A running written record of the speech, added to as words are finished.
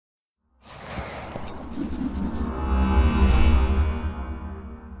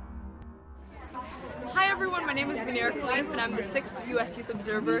Munira Khalif, and I'm the 6th U.S. Youth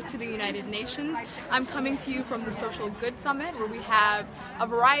Observer to the United Nations. I'm coming to you from the Social Good Summit, where we have a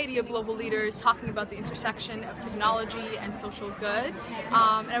variety of global leaders talking about the intersection of technology and social good.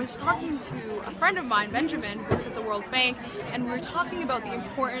 And I was talking to a friend of mine, Benjamin, who works at the World Bank, and we were talking about the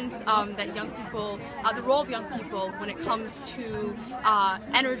importance that young people, the role of young people when it comes to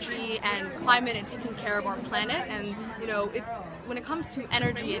energy and climate and taking care of our planet. And you know, when it comes to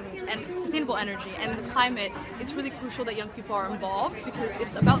energy and sustainable energy and the climate, it's really crucial that young people are involved, because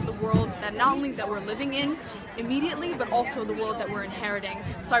it's about the world that not only that we're living in immediately, but also the world that we're inheriting.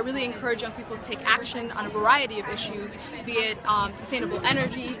 So I really encourage young people to take action on a variety of issues, be it sustainable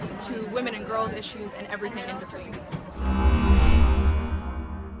energy to women and girls issues and everything in between.